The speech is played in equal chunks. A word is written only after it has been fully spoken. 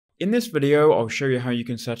In this video, I'll show you how you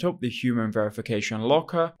can set up the Human Verification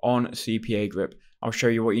Locker on CPAGrip. I'll show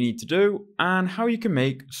you what you need to do and how you can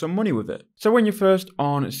make some money with it. So when you're first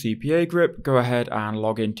on CPAGrip, go ahead and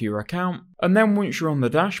log into your account. And then once you're on the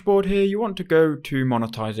dashboard here, you want to go to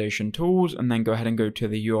monetization tools and then go ahead and go to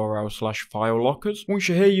the URL/file lockers. Once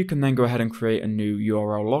you're here, you can then go ahead and create a new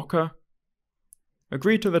URL locker.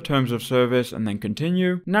 Agree to the terms of service and then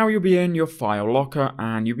continue. Now you'll be in your file locker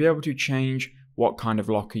and you'll be able to change what kind of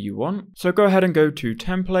locker you want. So go ahead and go to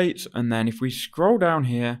templates, and then if we scroll down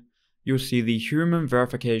here, you'll see the Human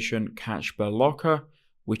Verification captcha locker,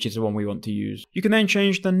 which is the one we want to use. You can then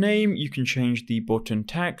change the name, you can change the button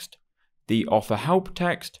text, the offer help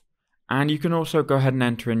text, and you can also go ahead and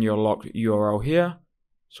enter in your locked URL here.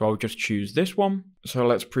 So I'll just choose this one. So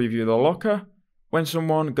let's preview the locker. When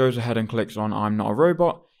someone goes ahead and clicks on I'm not a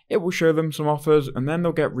robot, it will show them some offers and then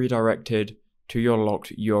they'll get redirected to your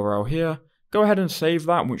locked URL here. Go ahead and save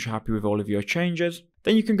that once you're happy with all of your changes.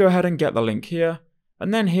 Then you can go ahead and get the link here.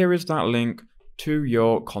 And then here is that link to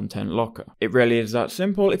your content locker. It really is that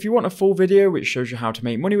simple. If you want a full video which shows you how to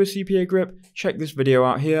make money with CPAGrip, check this video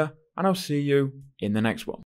out here and I'll see you in the next one.